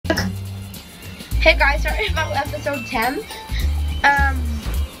Hey guys, sorry about episode 10.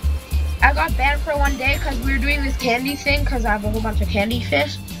 I got banned for one day because we were doing this candy thing because I have a whole bunch of candy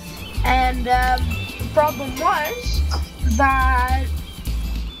fish. And the problem was that,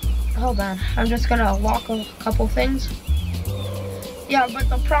 hold on, I'm just gonna lock a couple things. Yeah, but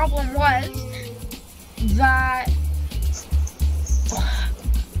the problem was that,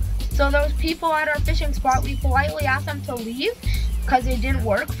 so those people at our fishing spot, we politely asked them to leave because they didn't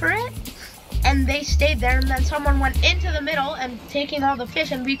work for it. And they stayed there, and then someone went into the middle and taking all the fish,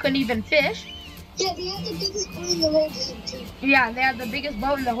 and we couldn't even fish. Yeah, they had the biggest boat in the whole game, too. Yeah, they had the biggest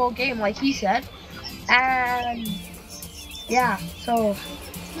boat in the whole game, like he said. And, yeah, so,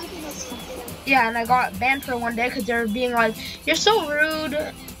 yeah, and I got banned for one day because they were being like, you're so rude,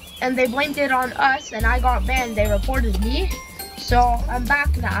 and they blamed it on us, and I got banned. They reported me, so I'm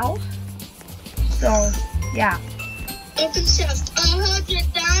back now. So, yeah. Open chest,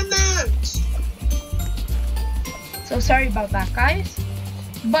 100 diamonds. So sorry about that, guys.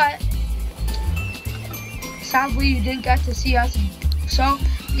 But sadly, you didn't get to see us. So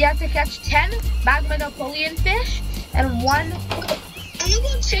you have to catch 10 magma Napoleon fish and 1. I'm gonna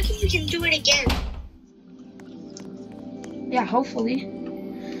go check if we can do it again. Yeah, hopefully.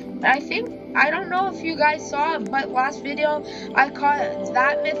 I don't know if you guys saw it, but last video I caught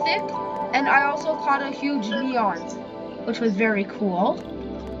that mythic, and I also caught a huge neon, which was very cool.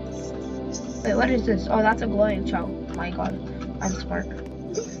 Wait, what is this? Oh, that's a glowing chow. Oh my god, I'm smart.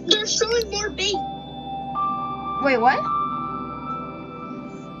 They're showing more bait. Wait, what?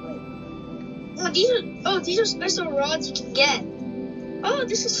 Oh, these are special rods you can get. Oh,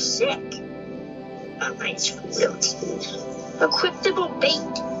 this is sick. Oh, nice. Equipable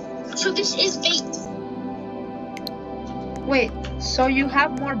bait. So this is bait. Wait, so you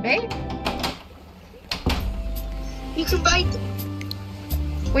have more bait? You can buy them.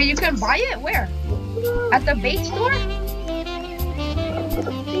 Wait, you can buy it? Where? At the bait store?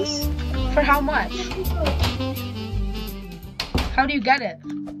 For how much? How do you get it?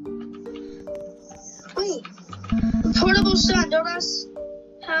 Wait. Portable sun. Don't ask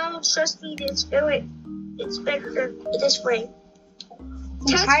how trusty it is. Wait. It's better than this way.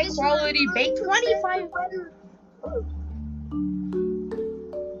 High quality bait, 25.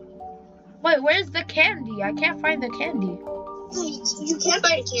 Wait, where's the candy? I can't find the candy. You can't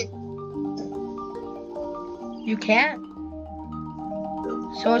buy a candy. You can't?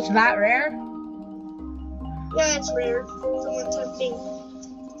 So it's that rare? Yeah, it's rare. It's a one-time thing.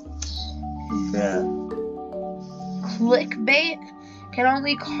 Yeah. Clickbait can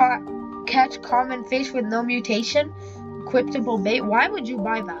only catch common fish with no mutation. Equipable bait. Why would you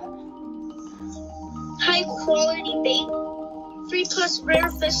buy that? High quality bait. 3+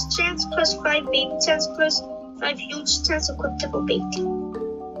 rare fish chance plus 5 baby chance plus 5 huge chance equipable bait.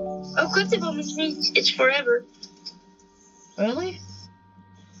 Equipable means it's forever. Really?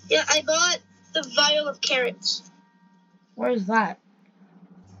 Yeah, I bought the vial of carrots. Where's that?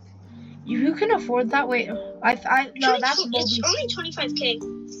 You can afford that? Wait, no, that's It's only 25k.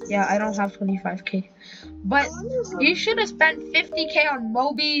 Yeah, I don't have 25k. But you should have spent 50k on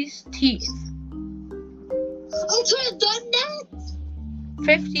Moby's teeth. I could have done that?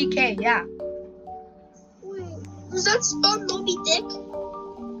 50k, yeah. Wait, does that spawn Moby Dick?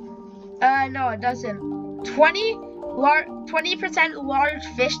 No, it doesn't. 20% large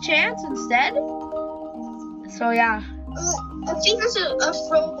fish chance instead. So yeah. I think that's a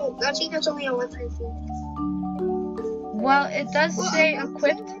throwable. I think that's only a one-time thing. Well, it does say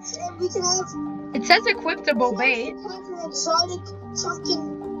equipped. It says equipable bait. An exotic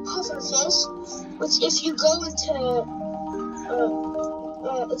fucking pufferfish, which if you go into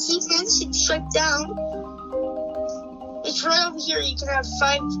achievements and strike down, it's right over here. You can have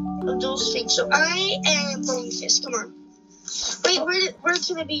 5 of those things. So I am throwing fish. Come on. Wait, where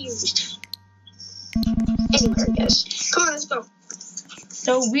can it be used? Anywhere, I guess. Come on, let's go.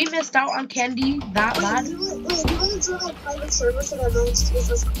 So we missed out on candy that bad. Do you want to join my private server so that no one steals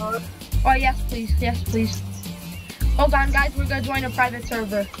this car? Oh yes, please. Yes, please. Hold on, guys. We're gonna join a private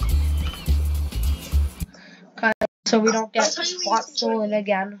server. So we don't get spot stolen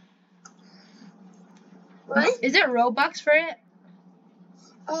again. What? Is it Robux for it?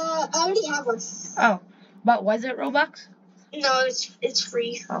 I already have one. Oh, but was it Robux? No, it's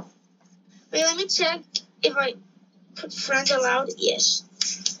free. Oh. Wait, let me check if I put friends allowed. Yes.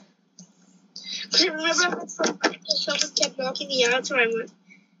 Because I remember I went from private, someone kept knocking me out, so I went.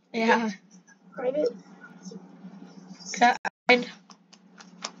 Yeah. Private.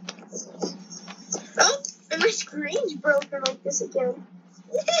 Oh, and my screen's broken like this again.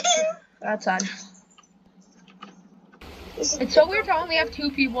 That's odd. It's so weird to only have 2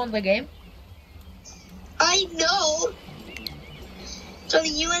 people in the game. I know. It's only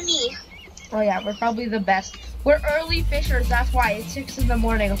you and me. Oh yeah, we're probably the best. We're early fishers, that's why. It's 6 in the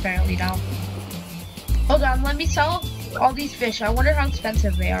morning apparently now. Hold on, let me sell all these fish. I wonder how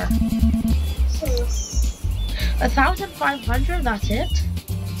expensive they are. 1,500, that's it?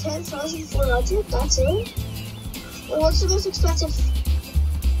 10,400, that's it? Well, what's the most expensive?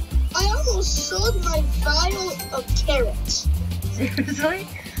 I almost sold my vial of carrots. Seriously?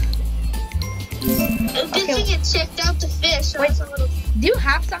 I'm thinking it checked out the fish. So wait, little... do you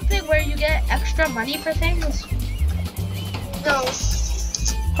have something where you get extra money for things? No.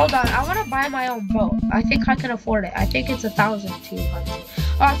 Hold on, I want to buy my own boat. I think I can afford it. I think it's 1,200.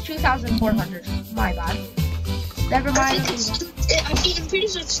 Oh, it's 2,400. My bad. Never mind. I'm pretty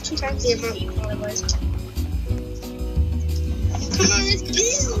sure it's 2 times the amount you thought it was. Come on, let's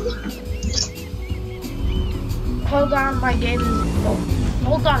build. Hold on, my game is... Oh,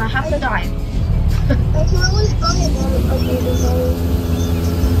 hold on, I have to die. I can always buy another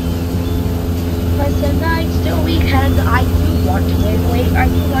But tonight's the weekend. I do want to wait. I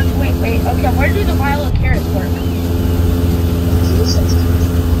do want to wait. Okay, where do the vial of carrots work?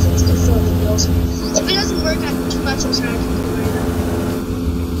 If it doesn't work, I'm too much of time.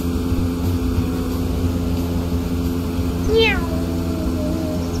 Yeah.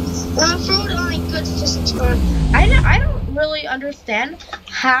 Throw it on like good just fun. I don't really understand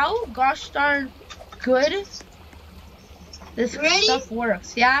how gosh darn good this stuff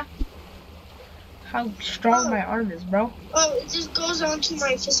works. Yeah. How strong my arm is, bro. Oh, it just goes onto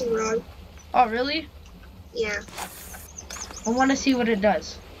my fishing rod. Oh, really? Yeah. I want to see what it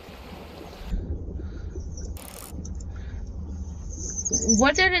does.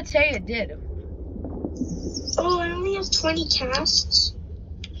 What did it say it did? Oh, I only have 20 casts.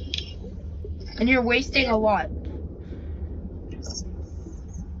 And you're wasting a lot.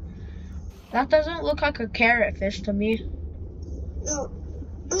 That doesn't look like a carrot fish to me. No,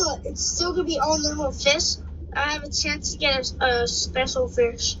 it's still gonna be all normal fish. I have a chance to get a special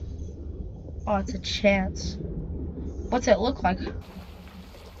fish. Oh, it's a chance. What's it look like?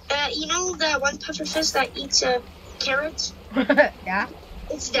 You know that one puffer fish that eats carrots? Yeah?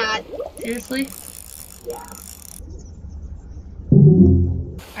 It's that. Seriously? Yeah.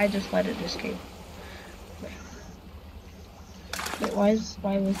 I just let it escape. Wait, why was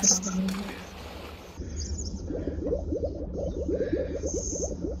it on the moon?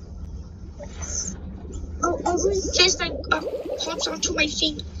 Oh, every fish that hops onto my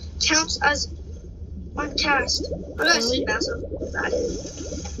feet counts as one cast. I got a sea bass about it.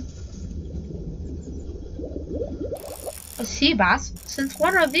 A sea bass? Since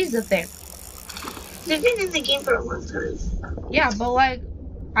when are these a thing? They've been in the game for a long time. Yeah, but like,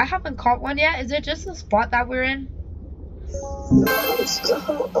 I haven't caught one yet. Is it just the spot that we're in? It's the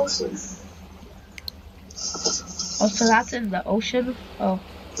whole ocean. Oh, so that's in the ocean? Oh.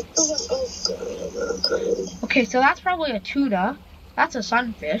 Oh, okay, so that's probably a tuna. That's a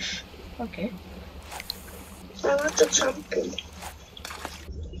sunfish. Okay. I want the trumpet.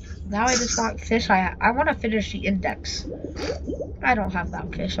 Now I just want fish. I want to finish the index. I don't have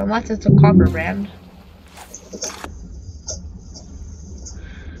that fish unless it's a copper brand.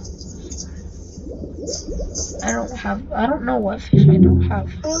 I don't know what fish I don't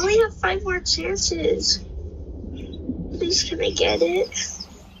have. I only have 5 more chances. Please, can I get it?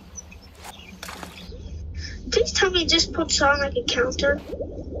 Please tell me it just puts on like a counter.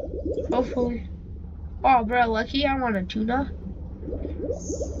 Hopefully. Oh, bro, lucky I want a tuna.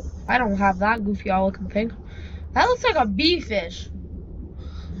 I don't have that goofy all looking thing. That looks like a bee fish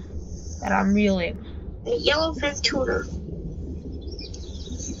that I'm reeling. A yellowfin tuna.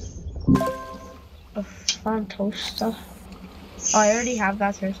 A frontosa. Oh, I already have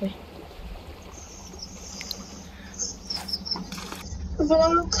that, seriously. But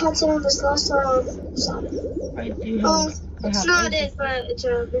I don't catch it on this last one. I do have. It's not it, but it's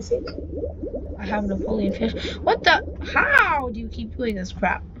a mythic. I have Napoleon fish. What the? How do you keep doing this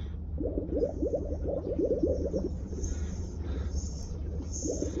crap?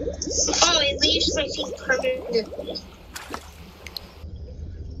 Oh, it leaves my feet permanently.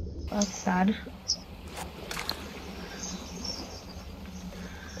 That's sad.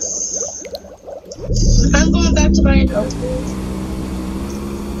 I'm going back to my adult.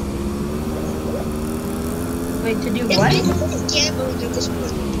 Wait, to do what? It's basically gambling at this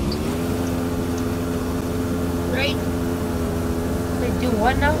point. Right? Wait, do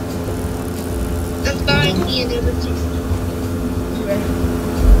what now? I'm buying the annuity. Right.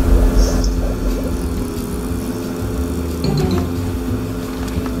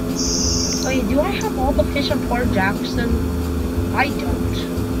 Oh, you Do I have all the fish in Port Jackson? I don't.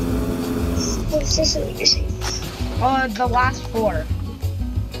 What's this what you're saying? The last 4.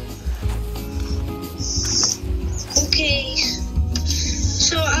 Okay.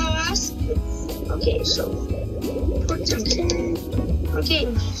 So I'll ask. Okay, so. Okay.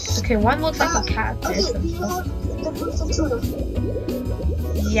 Okay, one looks like a catfish. Okay, do you have the blue tuna?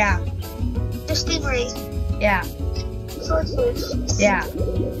 Yeah. The stingray? Yeah. Swordfish? Yeah.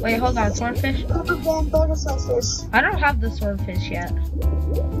 Wait, hold on. Swordfish? Rubber band butterfly fish. I don't have the swordfish yet.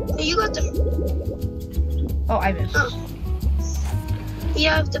 Hey, you got them. Oh, I missed. Oh. You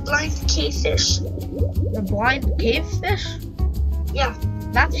have the blind cave fish. The blind cave fish? Yeah.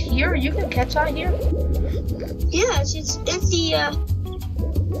 That's here? You can catch that here? Yeah, it's in the,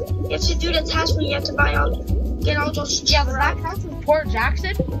 you have to do the task where you have to get all those. Yeah, but that comes from Port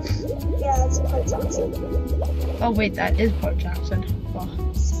Jackson? Yeah, that's Port Jackson. Oh, wait, that is Port Jackson. Oh.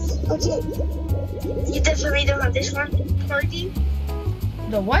 Okay. You definitely don't have this one. Corgi?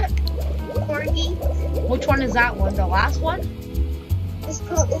 The what? Corgi? Which one is that one? The last one? It's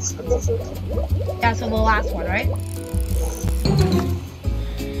different. Yeah, so the last one, right?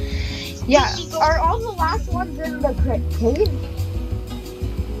 Yeah. Are all the last ones in the cave?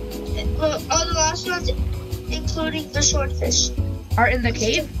 Well, all the last ones, including the swordfish. Are in the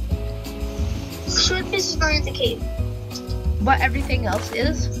cave? Swordfish is not in the cave. But everything else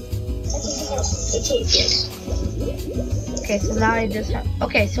is? Everything else in the cave, yes. Okay, so now I just have...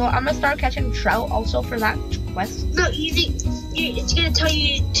 Okay, so I'm gonna start catching trout also for that quest. No, it's gonna tell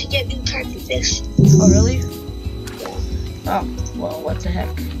you to get new types of fish. Oh, really? Oh, well, what the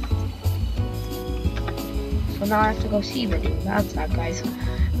heck. So now I have to go see the dude. That's sad, guys.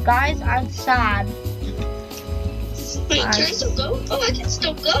 Guys, I'm sad. Wait, can I still go? Oh, I can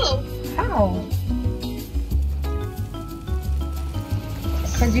still go. How?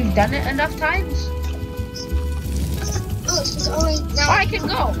 Because you've done it enough times? Oh, it's only now. Oh, I can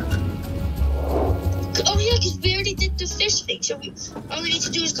go. Oh yeah, because we already did the fish thing, so all we need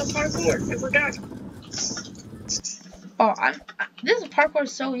to do is go parkour, and we're done. Oh, this parkour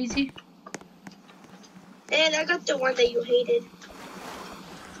is so easy. And I got the one that you hated.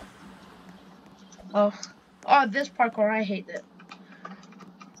 Oh, this parkour, I hate it.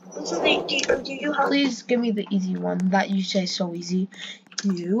 Which one do you have? Please give me the easy one that you say so easy.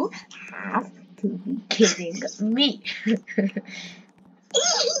 You have to be kidding me.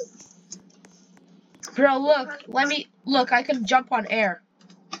 Bro, look, I can jump on air.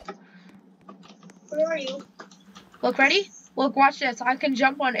 Where are you? Look, ready? Look, watch this. I can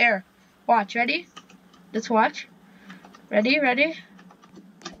jump on air. Watch, ready? Let's watch. Ready?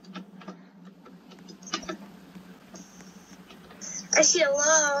 I see a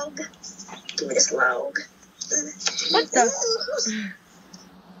log. Give me this log. What the?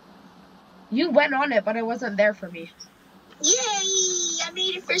 You went on it, but it wasn't there for me. Yay! I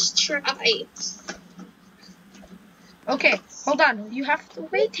made it first try. Okay, hold on. You have to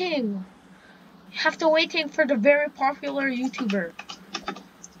waiting. You have to waiting for the very popular YouTuber.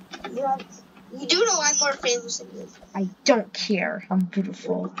 Yeah. You do know I'm more famous than you. I don't care. I'm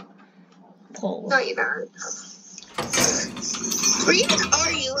beautiful. Pull. No, you're not. Where even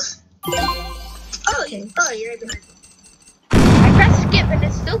are you? Oh, Okay. You're right behind me. I press skip and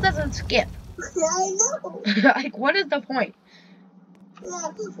it still doesn't skip. Yeah, I know. Like, what is the point?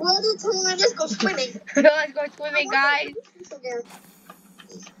 Yeah, what is the point? Let's go swimming. Let's go swimming, guys.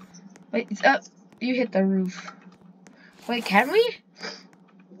 Wait, it's up. You hit the roof. Wait, can we?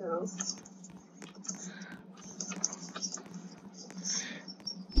 No.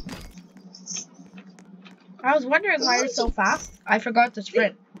 I was wondering why you're so fast. I forgot to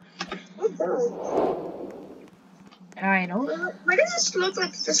sprint. I know. Why does this look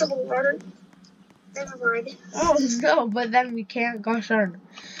like there's a little water? Never mind. Oh no, but then we can't. Gosh darn.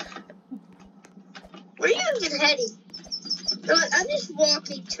 Where are you even heading? No, I'm just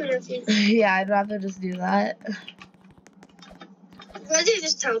walking to the thing. Yeah, I'd rather just do that. Why did it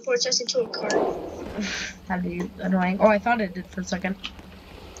just teleport us into a car? That'd be annoying. Oh, I thought it did for a second.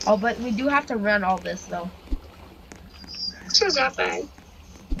 Oh, but we do have to run all this though. It's not that bad.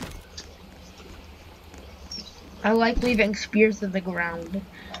 I like leaving spears in the ground.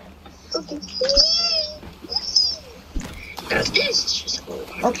 Okay. Now this is just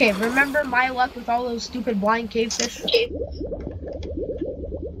horrible. Okay, remember my luck with all those stupid blind cave fish?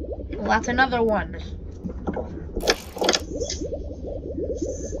 Well, that's another one.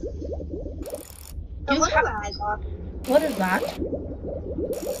 What is that?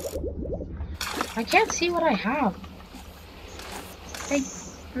 I can't see what I have.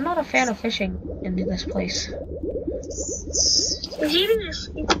 I'm not a fan of fishing in this place.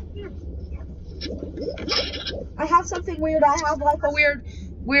 I have something weird. I have like a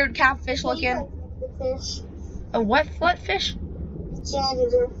weird catfish looking. Fish. A what fish?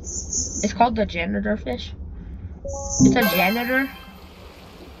 Janitor. It's called the janitor fish. It's a janitor.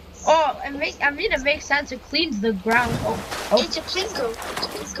 Oh, I mean it makes sense. It cleans the ground. Oh. It's a plinko.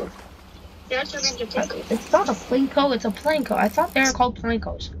 That's what makes a plinko. It's not a plinko. It's a planko. I thought they were called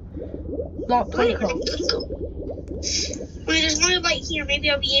plankos. Not plinko. Wait, there's more light here. Maybe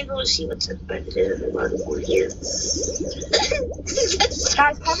I'll be able to see what's in here.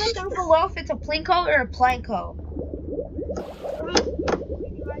 Guys, comment down below if it's a plinko or a planko.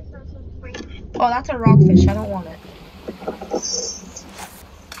 Oh, that's a rockfish. I don't want it.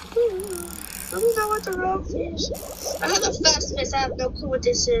 I don't know what the rockfish. I have a fast fish. I have no clue what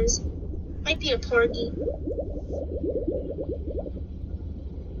this is. Might be a porgy.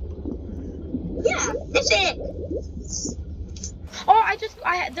 Yeah, that's it. Oh,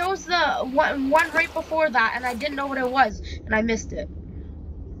 there was the one right before that, and I didn't know what it was, and I missed it.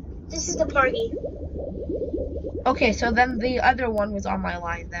 This is the porgy. Okay, so then the other one was on my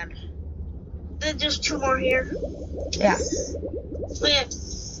line then. There's two more here. Yeah. Wait,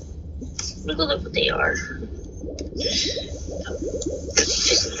 let me go look what they are.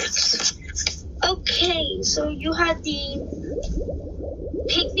 Okay, so you had the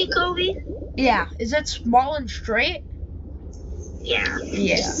pygmy goby? Yeah. Is it small and straight? Yeah.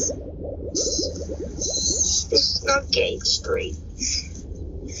 Yeah. It's not gay, it's straight.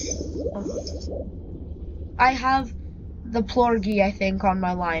 I have the plorgy, I think, on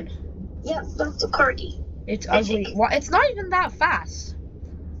my line. Yep, that's the corgi. It's ugly. Well, it's not even that fast.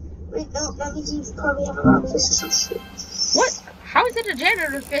 Wait, no, that means you probably have a rockfish or some shit. What? How is it a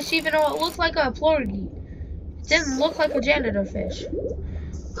janitor fish even though it looks like a plorgy? It didn't look like a janitor fish.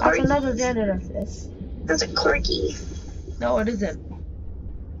 That's another janitor fish. That's a corgi. No, it isn't.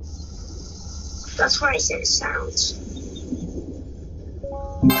 That's why I said it sounds.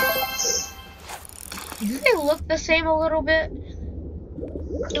 Do they look the same a little bit?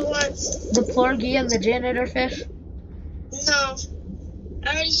 The what? The plorgy and the janitor fish? No. I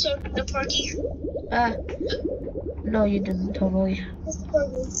already showed the porgy. No, you didn't totally.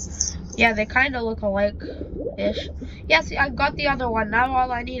 Yeah, they kind of look alike-ish. Yes, I got the other one. Now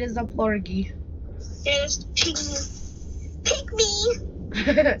all I need is the plorgy. Yeah, there's the pygmy. Pygmy!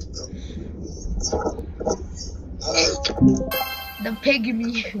 The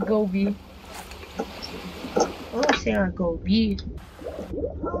pygmy goby. Oh, Sarah goby.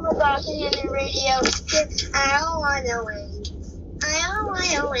 Oh my god, I can hear the radio. I don't want to wait. I don't want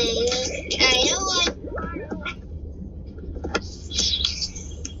to wait. I don't want to wait.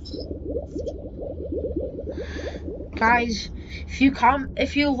 Guys,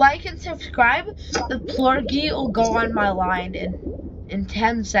 if you like and subscribe, the plorgy will go on my line in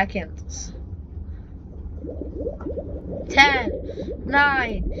 10 seconds. 10,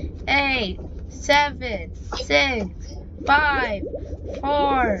 9, 8, 7, 6, 5,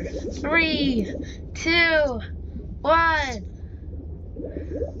 4, 3, 2, 1.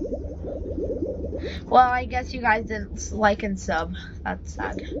 Well, I guess you guys didn't like and sub. That's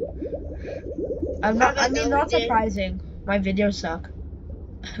sad. Not surprising. My videos suck.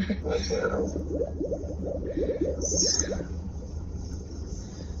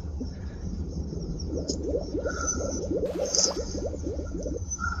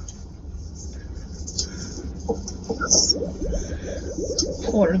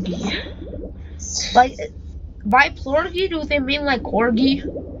 Corgi. Like, by plorgy, do they mean like corgi?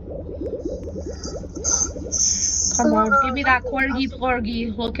 Come on, give me that corgi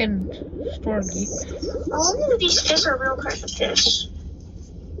plorgy looking storgy. I wonder if these fish are real kind of fish.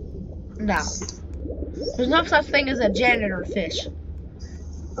 No. There's no such thing as a janitor fish.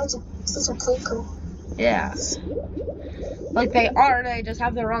 It's a plinko. Yeah. Like they just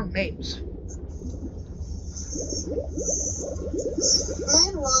have their wrong names.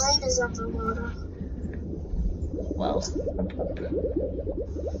 My line is underwater. Well,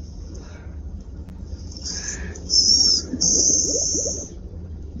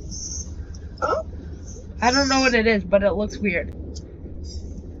 oh? I don't know what it is, but it looks weird.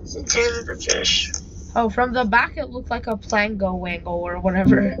 It's a janitor fish. Oh, from the back it looks like a plango wango or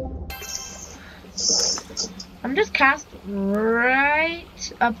whatever. I'm just cast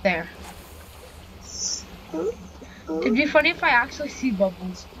right up there. It'd be funny if I actually see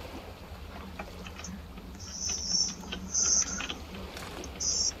bubbles.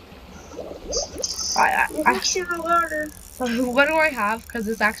 Water. What do I have? Because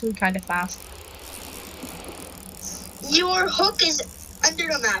it's actually kind of fast. Your hook is under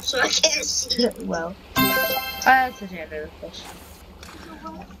the map, so I can't see it. Well, that's a janitor fish.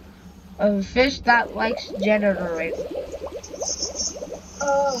 A fish that likes generating.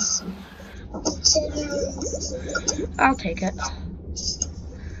 Oh. I'll take it.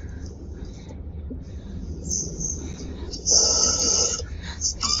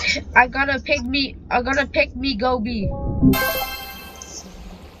 I got a pygmy goby.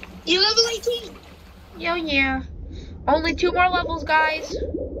 You're level 18. Yo, yeah. Only 2 more levels, guys.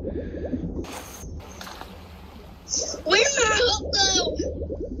 Where's my hook though?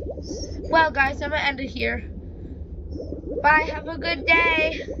 Well, guys, I'm gonna end it here. Bye. Have a good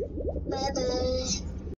day. Bye bye.